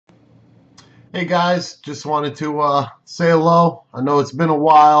Hey guys, just wanted to say hello. I know it's been a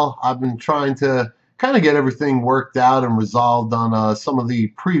while. I've been trying to kind of get everything worked out and resolved on some of the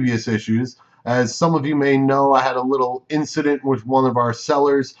previous issues. As some of you may know, I had a little incident with one of our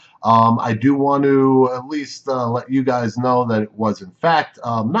sellers. I do want to at least let you guys know that it was, in fact,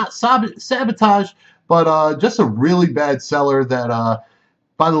 not sabotage, but just a really bad seller that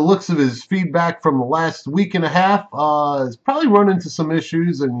by the looks of his feedback from the last week and a half, has probably run into some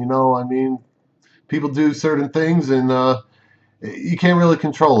issues. And, people do certain things and you can't really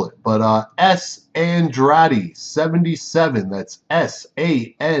control it. But S Andrade 77, that's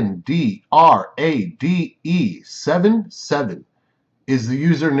SANDRADE 77 is the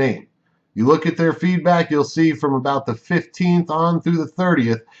username. You look at their feedback, you'll see from about the 15th on through the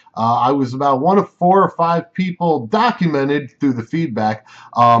 30th, I was about one of 4 or 5 people documented through the feedback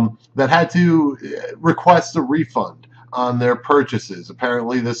that had to request a refund on their purchases.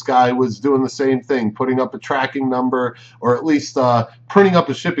 Apparently, this guy was doing the same thing, putting up a tracking number or at least printing up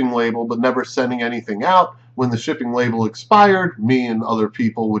a shipping label, but never sending anything out. When the shipping label expired, me and other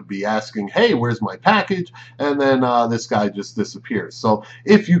people would be asking, hey, where's my package? And then this guy just disappears. So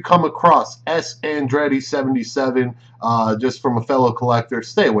if you come across S. Andretti 77, just from a fellow collector,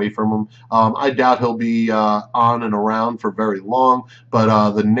 stay away from him. I doubt he'll be on and around for very long,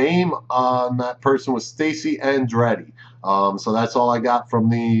 but the name on that person was Stacy Andretti. So that's all I got from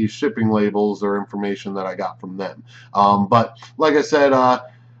the shipping labels or information that I got from them. But like I said,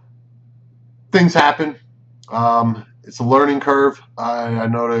 things happen. It's a learning curve. I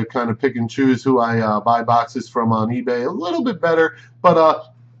know to kind of pick and choose who I buy boxes from on eBay a little bit better, but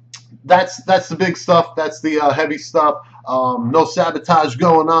that's the big stuff. That's the heavy stuff. No sabotage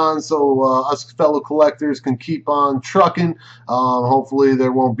going on, so us fellow collectors can keep on trucking. Hopefully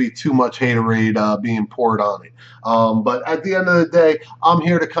there won't be too much haterade being poured on it. But at the end of the day, I'm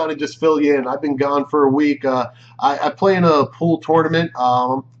here to kind of just fill you in. I've been gone for a week. I play in a pool tournament.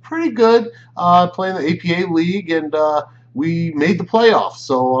 I'm pretty good playing the APA League, and we made the playoffs.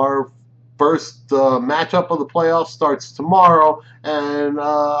 So our first matchup of the playoffs starts tomorrow, and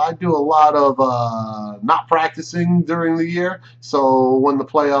I do a lot of not practicing during the year. So when the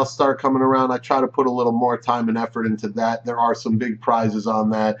playoffs start coming around, I try to put a little more time and effort into that. There are some big prizes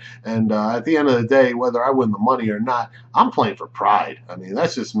on that, and at the end of the day, whether I win the money or not, I'm playing for pride. I mean,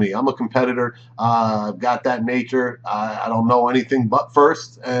 that's just me. I'm a competitor. I've got that nature. I don't know anything but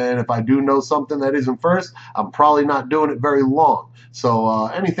first, and if I do know something that isn't first, I'm probably not doing it very long. So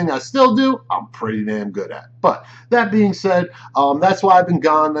anything I still do, I'm pretty damn good at. But that being said, that's why I've been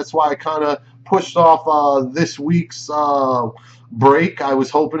gone. That's why I kind of pushed off this week's break. I was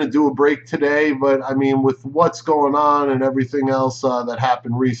hoping to do a break today, but I mean, with what's going on and everything else that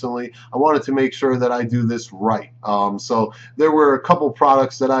happened recently, I wanted to make sure that I do this right. So there were a couple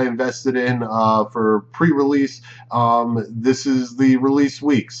products that I invested in for pre-release. This is the release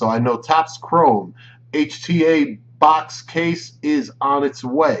week, so I know Topps Chrome HTA box case is on its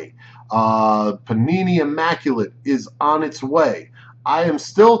way. Panini Immaculate is on its way. I am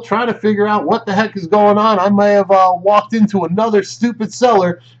still trying to figure out what the heck is going on. I may have walked into another stupid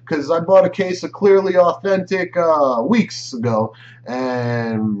seller because I bought a case of Clearly Authentic weeks ago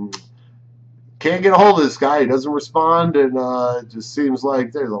and can't get a hold of this guy. He doesn't respond, and it just seems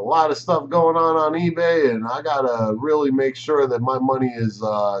like there's a lot of stuff going on eBay, and I gotta really make sure that my money is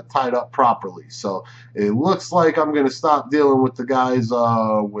tied up properly. So it looks like I'm gonna stop dealing with the guys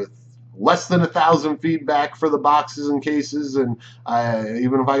with less than 1,000 feedback for the boxes and cases, and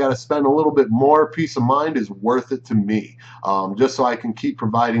even if I got to spend a little bit more, peace of mind is worth it to me, just so I can keep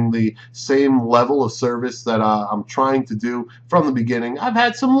providing the same level of service that I'm trying to do from the beginning. I've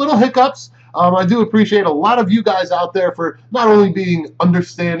had some little hiccups. I do appreciate a lot of you guys out there for not only being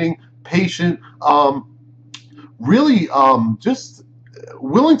understanding, patient, really just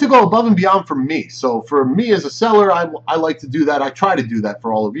willing to go above and beyond for me. So for me as a seller, I like to do that. I try to do that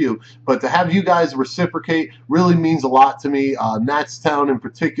for all of you. But to have you guys reciprocate really means a lot to me. Natstown in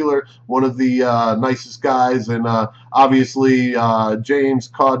particular, one of the nicest guys, and obviously James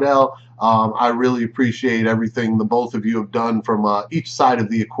Caudell. I really appreciate everything the both of you have done from each side of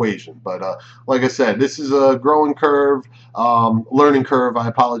the equation. But like I said, this is a growing curve, learning curve. I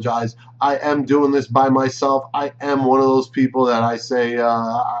apologize. I am doing this by myself. I am one of those people that I say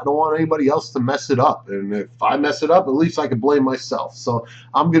I don't want anybody else to mess it up. And if I mess it up, at least I can blame myself. So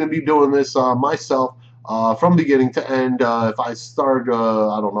I'm going to be doing this myself. From beginning to end. If I start,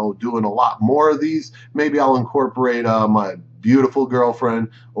 I don't know, doing a lot more of these, maybe I'll incorporate my beautiful girlfriend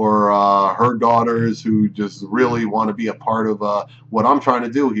or her daughters who just really want to be a part of what I'm trying to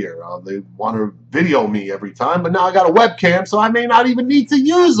do here. They want to video me every time, but now I got a webcam, so I may not even need to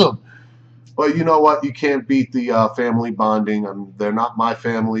use them. But you know what? You can't beat the family bonding. They're not my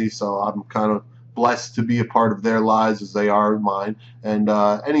family, so I'm kind of blessed to be a part of their lives as they are mine. And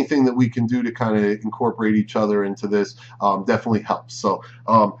anything that we can do to kind of incorporate each other into this definitely helps. So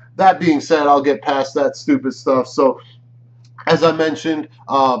that being said, I'll get past that stupid stuff. So as I mentioned,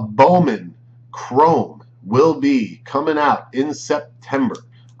 Bowman Chrome will be coming out in September.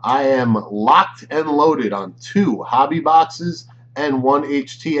 I am locked and loaded on 2 hobby boxes and 1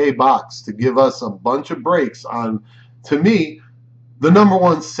 HTA box to give us a bunch of breaks on, to me, the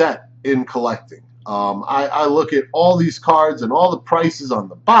 #1 set in collecting. I look at all these cards and all the prices on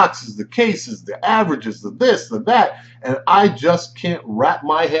the boxes, the cases, the averages, the this, the that, and I just can't wrap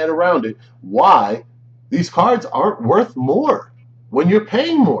my head around it. Why these cards aren't worth more when you're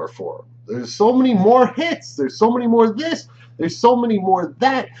paying more for them? There's so many more hits. There's so many more this. There's so many more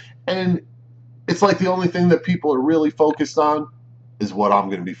that. And it's like the only thing that people are really focused on is what I'm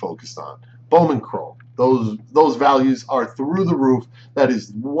going to be focused on. Bowman Chrome. Those values are through the roof. That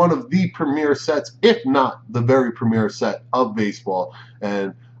is one of the premier sets, if not the very premier set of baseball.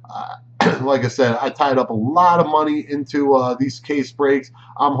 And like I said, I tied up a lot of money into these case breaks.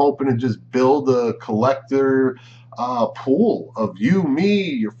 I'm hoping to just build a collector pool of you, me,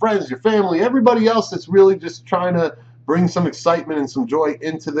 your friends, your family, everybody else that's really just trying to bring some excitement and some joy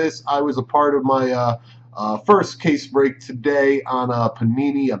into this. I was a part of my first case break today on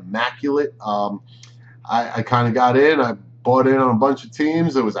Panini Immaculate. I kind of got in. I bought in on a bunch of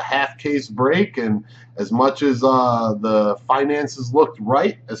teams. It was a half case break, and as much as the finances looked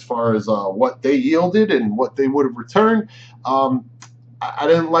right as far as what they yielded and what they would have returned, I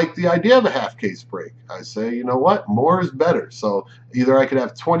didn't like the idea of a half case break. I say, you know what, more is better. So either I could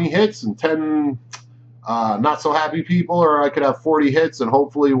have 20 hits and 10 not so happy people, or I could have 40 hits and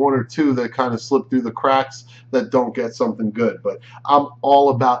hopefully 1 or 2 that kind of slip through the cracks that don't get something good. But I'm all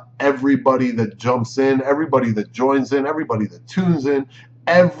about everybody that jumps in, everybody that joins in, everybody that tunes in.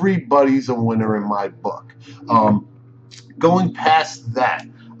 Everybody's a winner in my book. Going past that,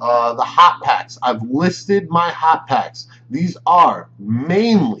 the hot packs. I've listed my hot packs. These are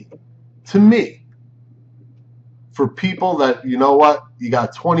mainly, to me, for people that, you know what, you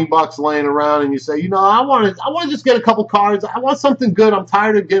got 20 bucks laying around and you say, you know, I want to just get a couple cards. I want something good. I'm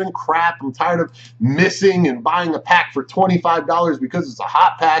tired of getting crap. I'm tired of missing and buying a pack for $25 because it's a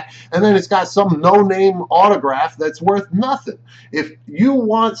hot pack and then it's got some no-name autograph that's worth nothing. If you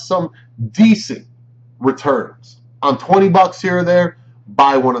want some decent returns on 20 bucks here or there,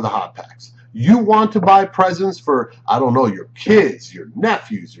 buy one of the hot packs. You want to buy presents for, I don't know, your kids, your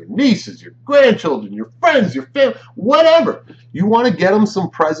nephews, your nieces, your grandchildren, your friends, your family, whatever. You want to get them some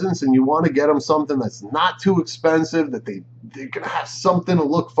presents and you want to get them something that's not too expensive, that they're going to have something to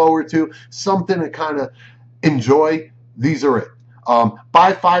look forward to, something to kind of enjoy. These are it.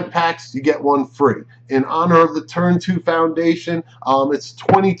 Buy 5 packs, you get 1 free. In honor of the Turn 2 Foundation, it's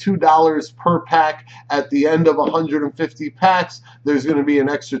 $22 per pack. At the end of 150 packs, there's going to be an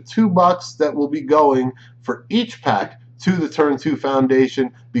extra $2 that will be going for each pack to the Turn 2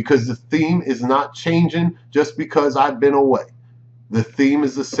 Foundation, because the theme is not changing just because I've been away. The theme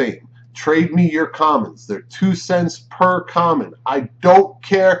is the same. Trade me your commons. They're 2 cents per common. I don't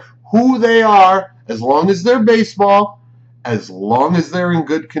care who they are, as long as they're baseball, as long as they're in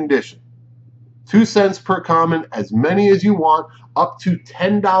good condition. 2 cents per common, as many as you want, up to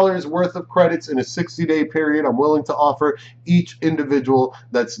 $10 worth of credits in a 60-day period. I'm willing to offer each individual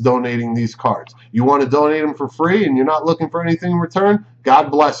that's donating these cards. You want to donate them for free and you're not looking for anything in return?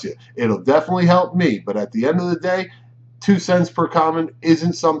 God bless you. It'll definitely help me. But at the end of the day, 2 cents per common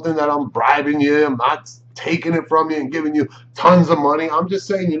isn't something that I'm bribing you. I'm not taking it from you and giving you tons of money. I'm just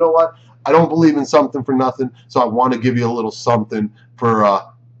saying, you know what? I don't believe in something for nothing, so I want to give you a little something for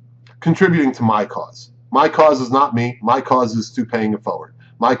contributing to my cause. My cause is not me. My cause is to paying it forward.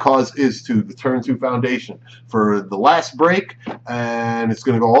 My cause is to the Turn 2 Foundation for the last break, and it's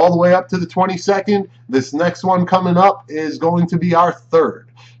going to go all the way up to the 22nd. This next one coming up is going to be our 3rd.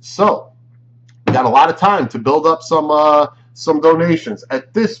 So we got a lot of time to build up some donations.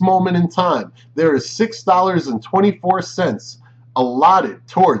 At this moment in time, there is $6.24 allotted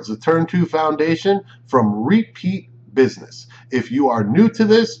towards the Turn 2 Foundation from repeat business. If you are new to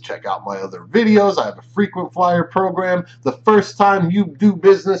this, check out my other videos. I have a frequent flyer program. The first time you do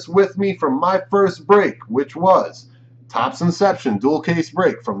business with me from my first break, which was Topps Inception dual case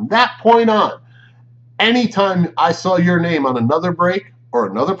break, from that point on, anytime I saw your name on another break or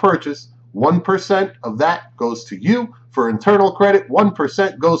another purchase, 1% of that goes to you for internal credit.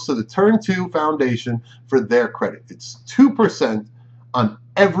 1% goes to the Turn 2 Foundation for their credit. It's 2% on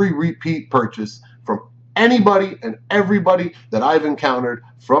every repeat purchase from anybody and everybody that I've encountered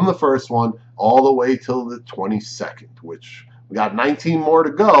from the first one all the way till the 22nd, which we got 19 more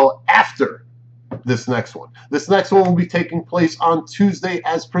to go after this next one. This next one will be taking place on Tuesday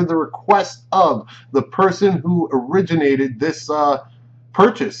as per the request of the person who originated this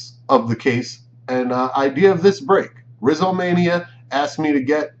purchase of the case and idea of this break. Rizomania asked me to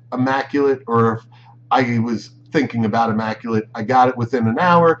get Immaculate, or if I was thinking about Immaculate. I got it within an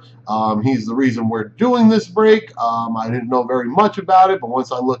hour. He's the reason we're doing this break. I didn't know very much about it, but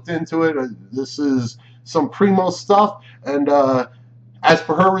once I looked into it, this is some primo stuff. And as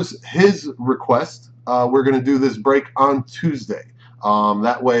per his request, we're going to do this break on Tuesday.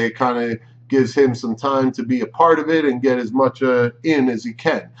 That way it kind of gives him some time to be a part of it and get as much in as he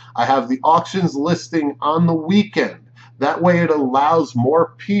can. I have the auctions listing on the weekend. That way it allows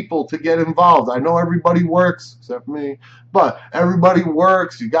more people to get involved. I know everybody works, except for me, but everybody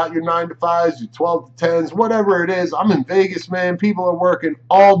works. You got your 9 to 5s, your 12 to 10s, whatever it is. I'm in Vegas, man. People are working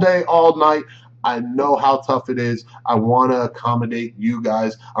all day, all night. I know how tough it is. I want to accommodate you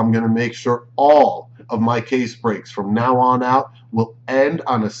guys. I'm going to make sure all of my case breaks from now on out will end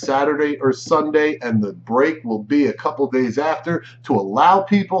on a Saturday or Sunday, and the break will be a couple days after to allow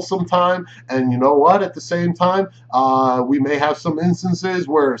people some time. And you know what? At the same time, we may have some instances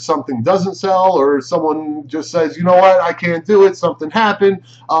where something doesn't sell, or someone just says, you know what, I can't do it. Something happened.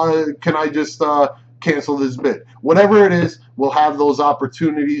 Can I just cancel this bid? Whatever it is, we'll have those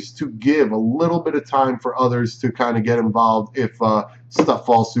opportunities to give a little bit of time for others to kind of get involved if stuff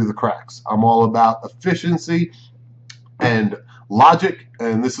falls through the cracks. I'm all about efficiency and logic,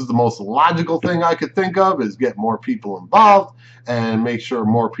 and this is the most logical thing I could think of, is get more people involved and make sure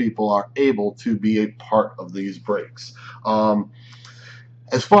more people are able to be a part of these breaks.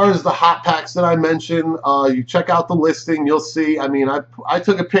 As far as the hot packs that I mentioned, you check out the listing, you'll see. I mean, I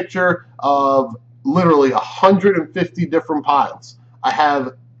took a picture of literally 150 different piles. I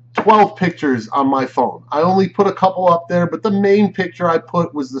have 12 pictures on my phone. I only put a couple up there, but the main picture I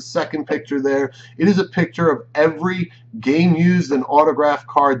put was the second picture there. It is a picture of every game used and autograph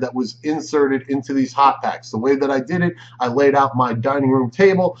card that was inserted into these hot packs. The way that I did it, I laid out my dining room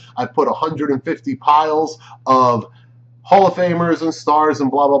table. I put 150 piles of Hall of Famers and stars and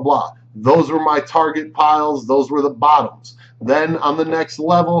blah, blah, blah. Those were my target piles. Those were the bottoms. Then on the next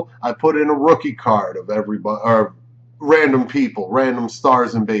level, I put in a rookie card of everybody, or random people, random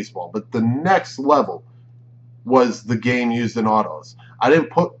stars in baseball. But the next level was the game used in autos. I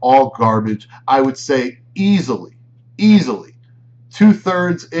didn't put all garbage. I would say easily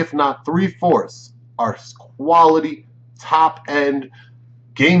 2/3, if not 3/4, are quality, top end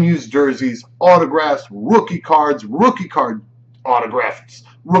game used jerseys, autographs, rookie cards, rookie card autographs,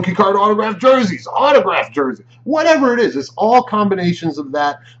 rookie card autograph jerseys, autograph jerseys, whatever it is. It's all combinations of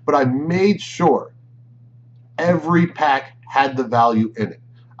that, but I made sure every pack had the value in it.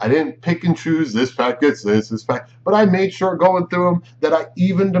 I didn't pick and choose, this pack gets this pack, but I made sure going through them that I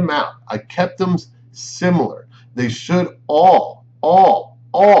evened them out. I kept them similar. They should all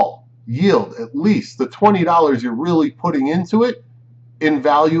yield at least the $20 you're really putting into it in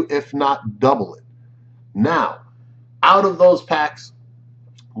value, if not double it. Now, out of those packs,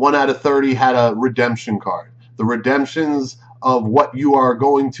 1 out of 30 had a redemption card. The redemptions of what you are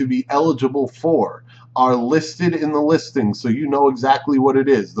going to be eligible for are listed in the listing, so you know exactly what it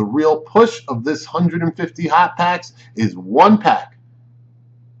is. The real push of this 150 hot packs is one pack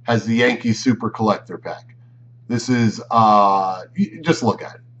has the Yankee Super Collector pack. This is, just look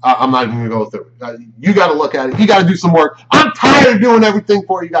at it. I'm not even going to go through it. You got to look at it. You got to do some work. I'm tired of doing everything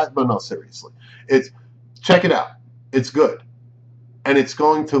for you guys, but no, seriously. Check it out. It's good. And it's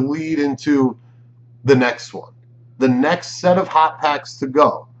going to lead into the next one. The next set of hot packs to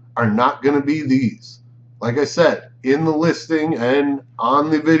go are not going to be these. Like I said, in the listing and on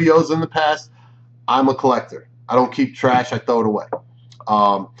the videos in the past, I'm a collector. I don't keep trash. I throw it away.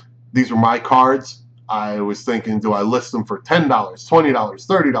 These are my cards. I was thinking, do I list them for $10, $20,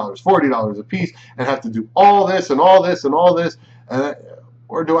 $30, $40 a piece and have to do all this and all this and all this?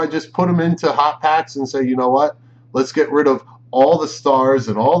 Or do I just put them into hot packs and say, you know what? Let's get rid of all the stars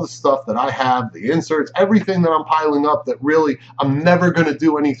and all the stuff that I have, the inserts, everything that I'm piling up that really I'm never going to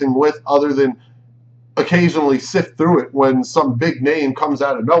do anything with other than occasionally sift through it when some big name comes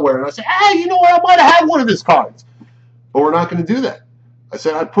out of nowhere and I say, hey, you know what? I might have had one of his cards. But we're not going to do that. I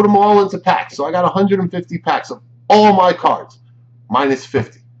said I'd put them all into packs. So I got 150 packs of all my cards, minus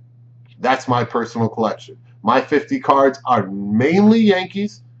 50. That's my personal collection. My 50 cards are mainly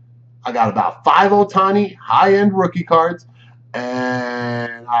Yankees. I got about 5 Ohtani high-end rookie cards.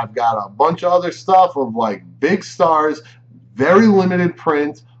 And I've got a bunch of other stuff of like big stars, very limited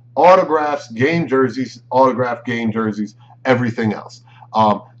print, autographs, game jerseys, autographed game jerseys, everything else.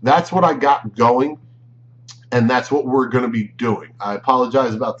 That's what I got going, and that's what we're going to be doing. I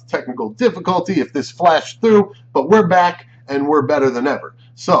apologize about the technical difficulty if this flashed through, but we're back and we're better than ever.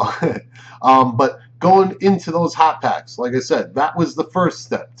 So, but going into those hot packs, like I said, that was the first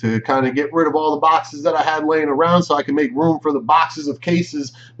step, to kind of get rid of all the boxes that I had laying around so I can make room for the boxes of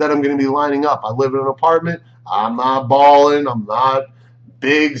cases that I'm going to be lining up. I live in an apartment. I'm not balling. I'm not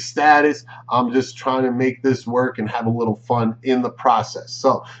big status. I'm just trying to make this work and have a little fun in the process.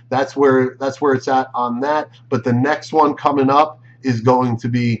 So that's where it's at on that. But the next one coming up is going to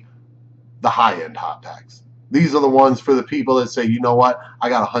be the high-end hot packs. These are the ones for the people that say, you know what, I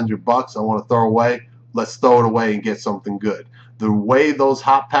got $100 I want to throw away. Let's throw it away and get something good. The way those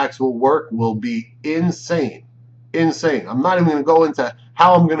hot packs will work will be insane. Insane. I'm not even going to go into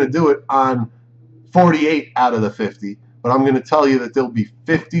how I'm going to do it on 48 out of the 50. But I'm going to tell you that there'll be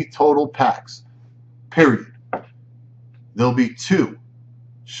 50 total packs, period. There'll be 2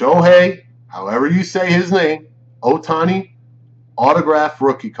 Shohei, however you say his name, Ohtani, autographed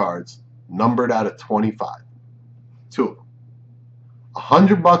rookie cards, numbered out of 25. 2 of them.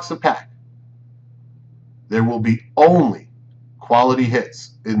 $100 a pack. There will be only quality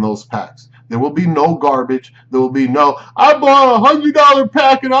hits in those packs. There will be no garbage. There will be no, I bought a $100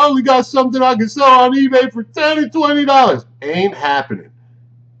 pack and I only got something I can sell on eBay for $10 or $20. Ain't happening.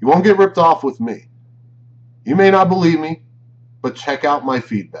 You won't get ripped off with me. You may not believe me, but check out my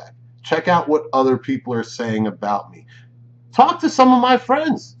feedback. Check out what other people are saying about me. Talk to some of my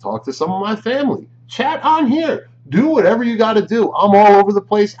friends. Talk to some of my family. Chat on here. Do whatever you got to do. I'm all over the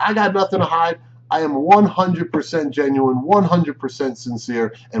place. I got nothing to hide. I am 100% genuine, 100%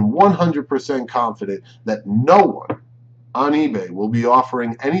 sincere, and 100% confident that no one on eBay will be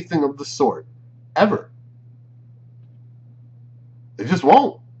offering anything of the sort ever. They just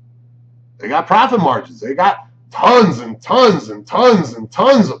won't. They got profit margins. They got tons and tons and tons and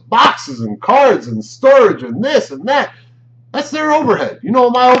tons of boxes and cards and storage and this and that. That's their overhead. You know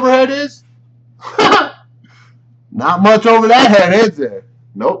what my overhead is? Not much over that head, is there?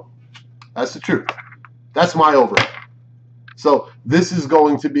 Nope. That's the truth. That's my overhead. So this is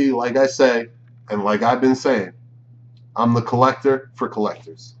going to be, like I say, and like I've been saying, I'm the collector for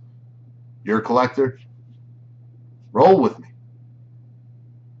collectors. You're a collector? Roll with me.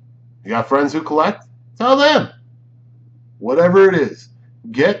 You got friends who collect? Tell them. Whatever it is,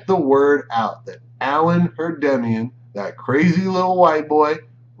 get the word out that Alan Herdemian, that crazy little white boy,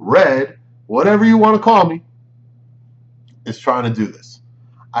 Red, whatever you want to call me, is trying to do this.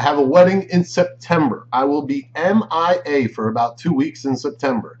 I have a wedding in September. I will be MIA for about 2 weeks in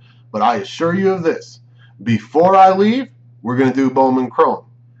September. But I assure you of this. Before I leave, we're going to do Bowman Chrome.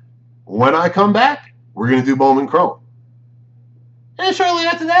 When I come back, we're going to do Bowman Chrome. And shortly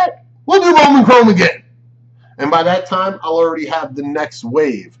after that, we'll do Bowman Chrome again. And by that time, I'll already have the next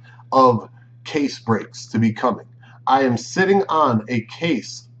wave of case breaks to be coming. I am sitting on a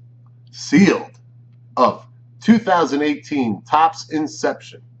case sealed of 2018 Topps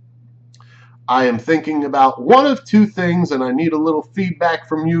Inception. I am thinking about one of 2 things, and I need a little feedback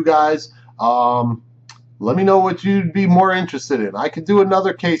from you guys. Let me know what you'd be more interested in. I could do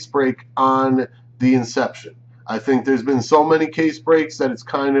another case break on the Inception. I think there's been so many case breaks that it's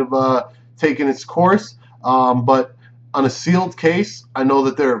kind of taken its course. But on a sealed case, I know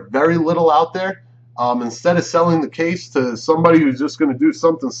that there are very little out there. Instead of selling the case to somebody who's just going to do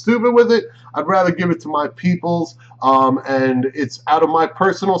something stupid with it, I'd rather give it to my peoples, and it's out of my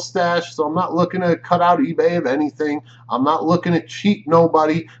personal stash, so I'm not looking to cut out eBay of anything. I'm not looking to cheat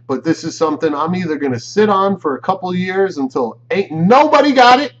nobody, but this is something I'm either going to sit on for a couple of years until ain't nobody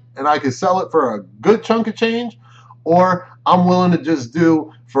got it, and I can sell it for a good chunk of change, or I'm willing to just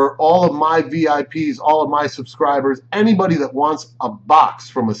do for all of my VIPs, all of my subscribers, anybody that wants a box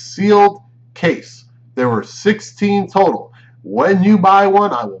from a sealed case. There were 16 total. When you buy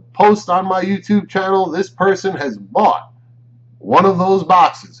one, I will post on my YouTube channel, this person has bought one of those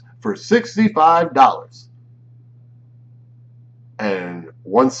boxes for $65. And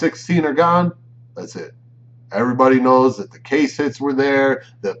 116 are gone. That's it. Everybody knows that the case hits were there.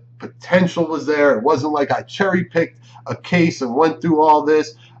 The potential was there. It wasn't like I cherry-picked a case and went through all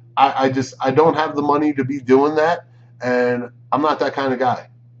this. I don't have the money to be doing that, and I'm not that kind of guy.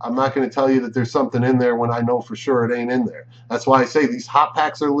 I'm not going to tell you that there's something in there when I know for sure it ain't in there. That's why I say these hot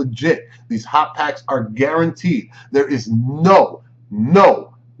packs are legit. These hot packs are guaranteed. There is no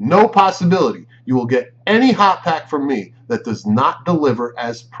possibility you will get any hot pack from me that does not deliver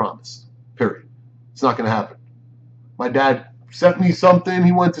as promised. Period. It's not going to happen. My dad sent me something.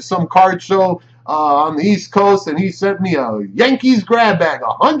 He went to some card show on the East Coast, and he sent me a Yankees grab bag,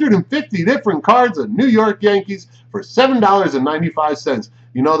 150 different cards of New York Yankees for $7.95.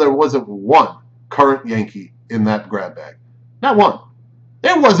 You know, there wasn't one current Yankee in that grab bag. Not one.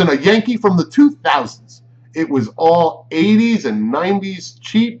 There wasn't a Yankee from the 2000s. It was all 80s and 90s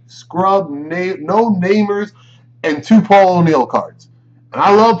cheap scrub, no namers, and 2 Paul O'Neill cards. And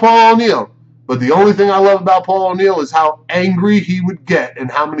I love Paul O'Neill, but the only thing I love about Paul O'Neill is how angry he would get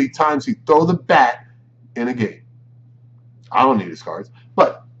and how many times he'd throw the bat in a game. I don't need his cards.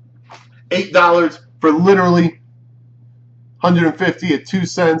 But $8 for literally 150 at 2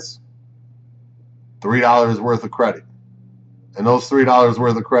 cents, $3 worth of credit. And those $3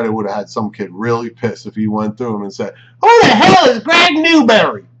 worth of credit would have had some kid really pissed if he went through them and said, "Who the hell is Greg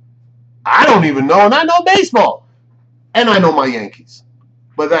Newberry?" I don't even know, and I know baseball. And I know my Yankees.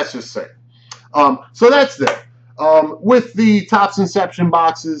 But that's just saying. So that's there. With the Topps Inception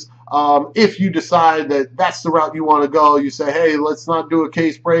boxes, if you decide that that's the route you want to go, you say, hey, let's not do a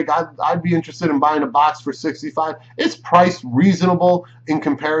case break. I'd be interested in buying a box for $65. It's priced reasonable in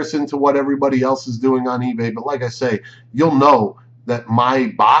comparison to what everybody else is doing on eBay. But like I say, you'll know that my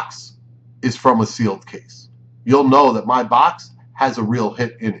box is from a sealed case. You'll know that my box has a real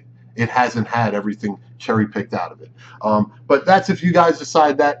hit in it. It hasn't had everything cherry picked out of it. But that's if you guys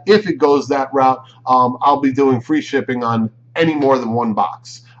decide that. If it goes that route, I'll be doing free shipping on any more than one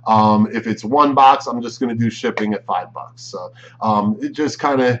box. If it's one box, I'm just going to do shipping at $5. So it just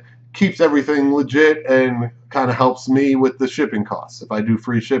kind of keeps everything legit and kind of helps me with the shipping costs. If I do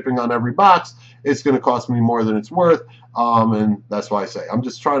free shipping on every box, it's going to cost me more than it's worth. And that's why I say I'm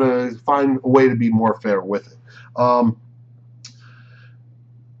just trying to find a way to be more fair with it.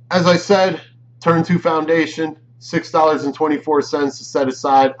 As I said, Turn 2 Foundation, $6.24 to set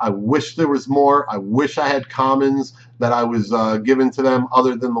aside. I wish there was more. I wish I had commons that I was giving to them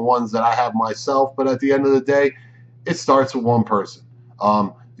other than the ones that I have myself. But at the end of the day, it starts with one person.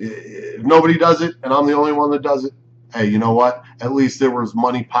 If nobody does it and I'm the only one that does it, hey, you know what? At least there was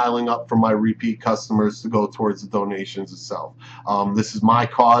money piling up from my repeat customers to go towards the donations itself. This is my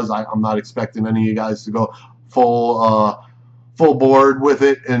cause. I'm not expecting any of you guys to go full board with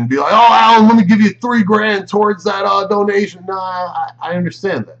it and be like, oh, Alan, let me give you $3,000 towards that donation. No, I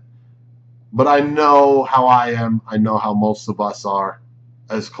understand that. But I know how I am. I know how most of us are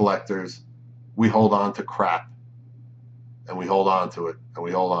as collectors. We hold on to crap. And we hold on to it. And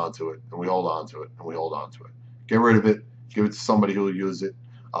we hold on to it. And we hold on to it. And we hold on to it. Get rid of it. Give it to somebody who will use it.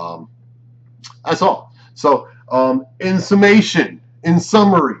 That's all. So in summation, in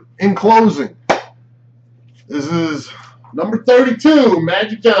summary, in closing, this is number 32,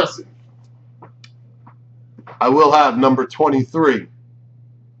 Magic Johnson. I will have number 23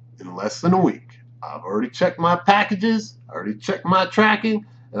 in less than a week. I've already checked my packages, I already checked my tracking,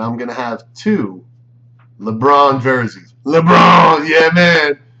 and I'm going to have 2 LeBron jerseys. LeBron, yeah,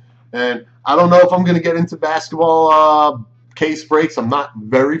 man. And I don't know if I'm going to get into basketball case breaks. I'm not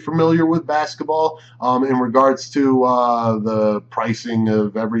very familiar with basketball in regards to the pricing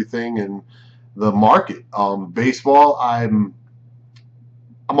of everything and the market. Baseball, I'm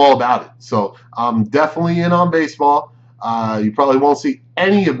all about it. So I'm definitely in on baseball. You probably won't see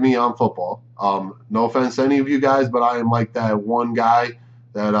any of me on football. No offense to any of you guys, but I am like that one guy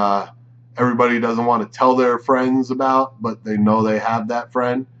that everybody doesn't want to tell their friends about, but they know they have that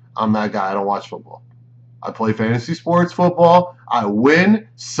friend. I'm that guy. I don't watch football. I play fantasy sports football. I win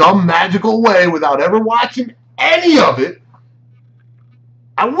some magical way without ever watching any of it.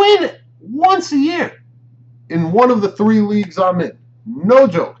 I win once a year in one of the 3 leagues I'm in. No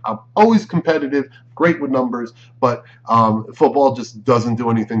joke. I'm always competitive, great with numbers, but football just doesn't do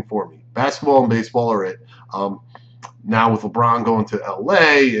anything for me. Basketball and baseball are it. Now with LeBron going to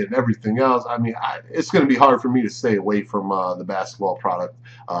LA and everything else, I mean, it's going to be hard for me to stay away from the basketball product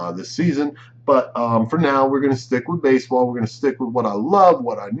this season. But for now, we're going to stick with baseball. We're going to stick with what I love,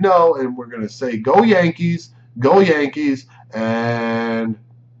 what I know, and we're going to say go Yankees, and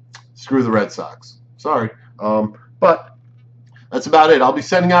screw the Red Sox. Sorry. But that's about it. I'll be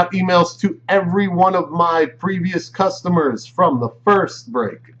sending out emails to every one of my previous customers from the first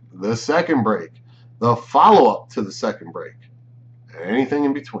break, the second break, the follow-up to the second break, and anything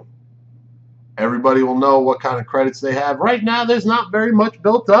in between. Everybody will know what kind of credits they have. Right now, there's not very much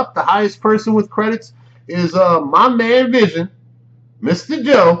built up. The highest person with credits is my man Vision, Mr.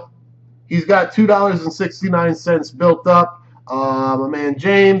 Joe. He's got $2.69 built up. My man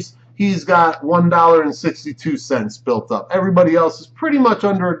James, he's got $1.62 built up. Everybody else is pretty much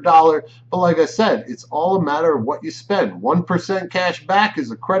under $1. But like I said, it's all a matter of what you spend. 1% cash back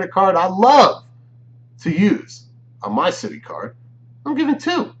is a credit card I love to use on my Citi card. I'm giving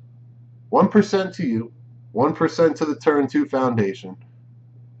 2. 1% to you, 1% to the Turn 2 Foundation.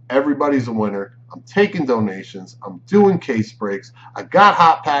 Everybody's a winner. I'm taking donations. I'm doing case breaks. I got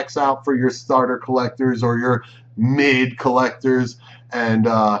hot packs out for your starter collectors or your mid collectors. And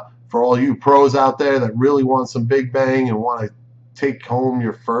for all you pros out there that really want some big bang and want to take home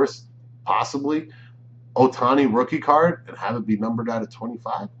your first, possibly, Ohtani rookie card and have it be numbered out of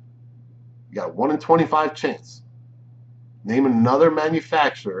 25, you got a 1 in 25 chance. Name another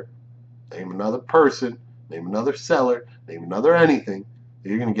manufacturer, name another person, name another seller, name another anything,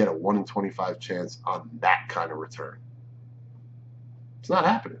 you're going to get a 1 in 25 chance on that kind of return. It's not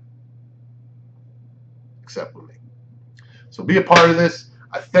happening. Except with me. So be a part of this.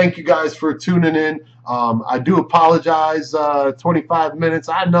 I thank you guys for tuning in. I do apologize, 25 minutes.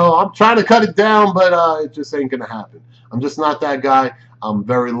 I know I'm trying to cut it down, but it just ain't going to happen. I'm just not that guy. I'm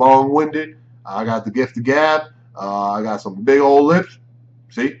very long-winded. I got the gift of gab. I got some big old lips.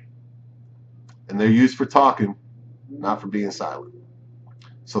 See? And they're used for talking, not for being silent.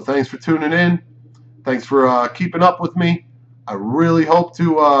 So thanks for tuning in. Thanks for keeping up with me. I really hope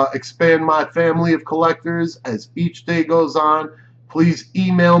to expand my family of collectors as each day goes on. Please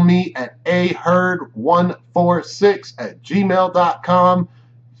email me at aherd146@gmail.com.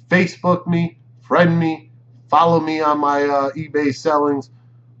 Facebook me, friend me, follow me on my eBay sellings.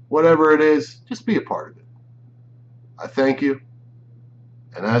 Whatever it is, just be a part of it. I thank you.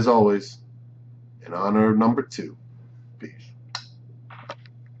 And as always, in honor of number 2,